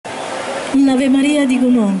Un'Ave Maria di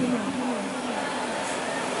Gounod,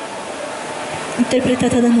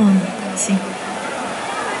 interpretata da noi, sì.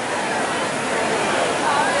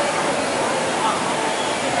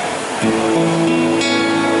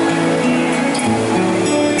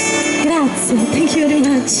 Grazie, thank you very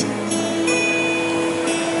much.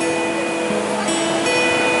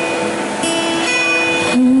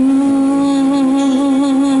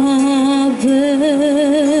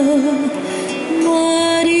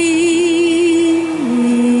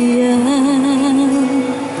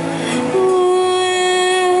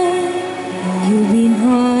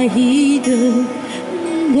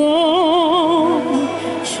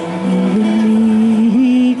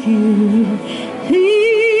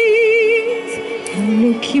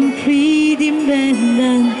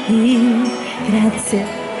 Grazie.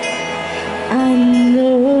 I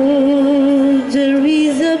know there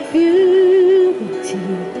is a beauty,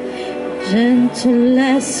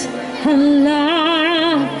 gentleness and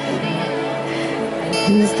love,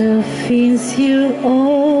 is the things you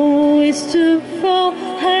always do for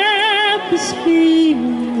happy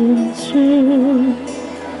being true.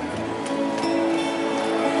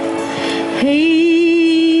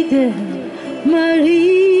 Hey there,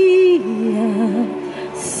 Maria,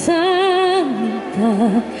 Santa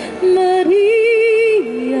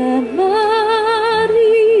Maria, Maria,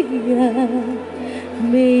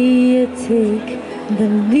 may I take the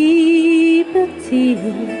liberty,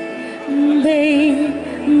 babe,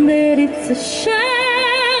 that it's a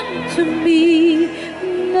shame to me,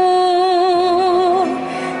 no,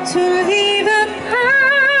 to live in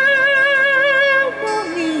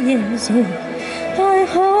harmony. So I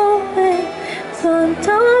hope that don't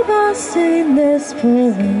of us in this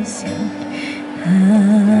person.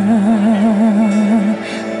 Amen.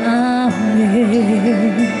 Amen.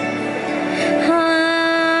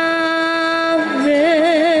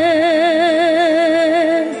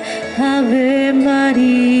 Ave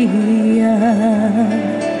Maria.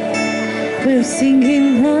 We're singing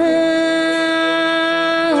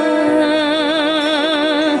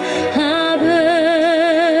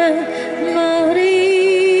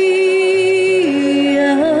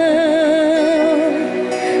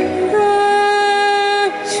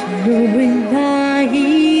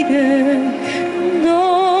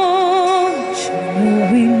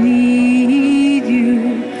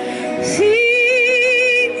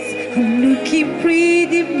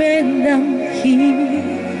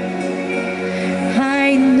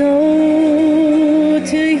I know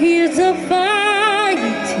to hear the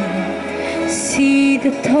fighting, see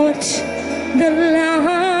the touch, the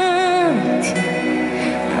light,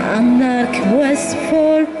 and our quest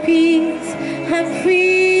for peace and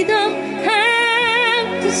freedom,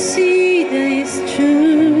 and to see that it's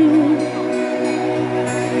true.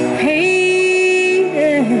 Hey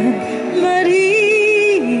there,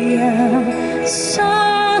 Maria,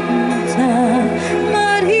 Santa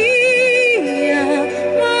Maria,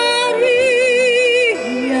 Maria,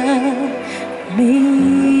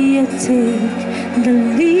 may I take the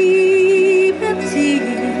liberty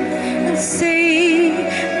and say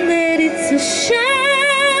that it's a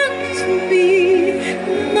shame to be,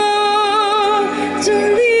 no, to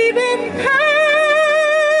live in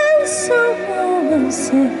house. Someone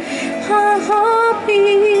said, I hope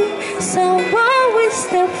someone will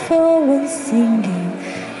step forward singing.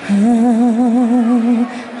 Amen.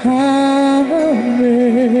 Amen.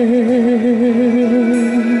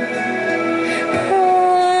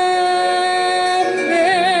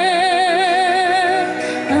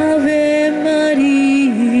 Ave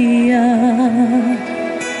Maria,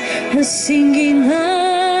 singing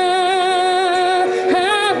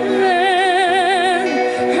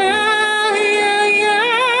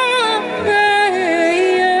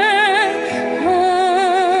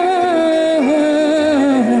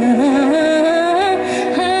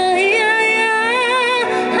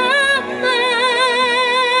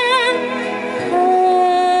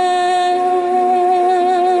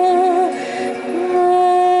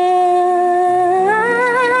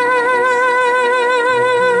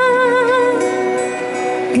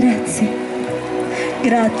Grazie,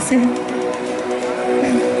 grazie.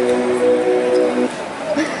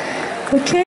 Ok.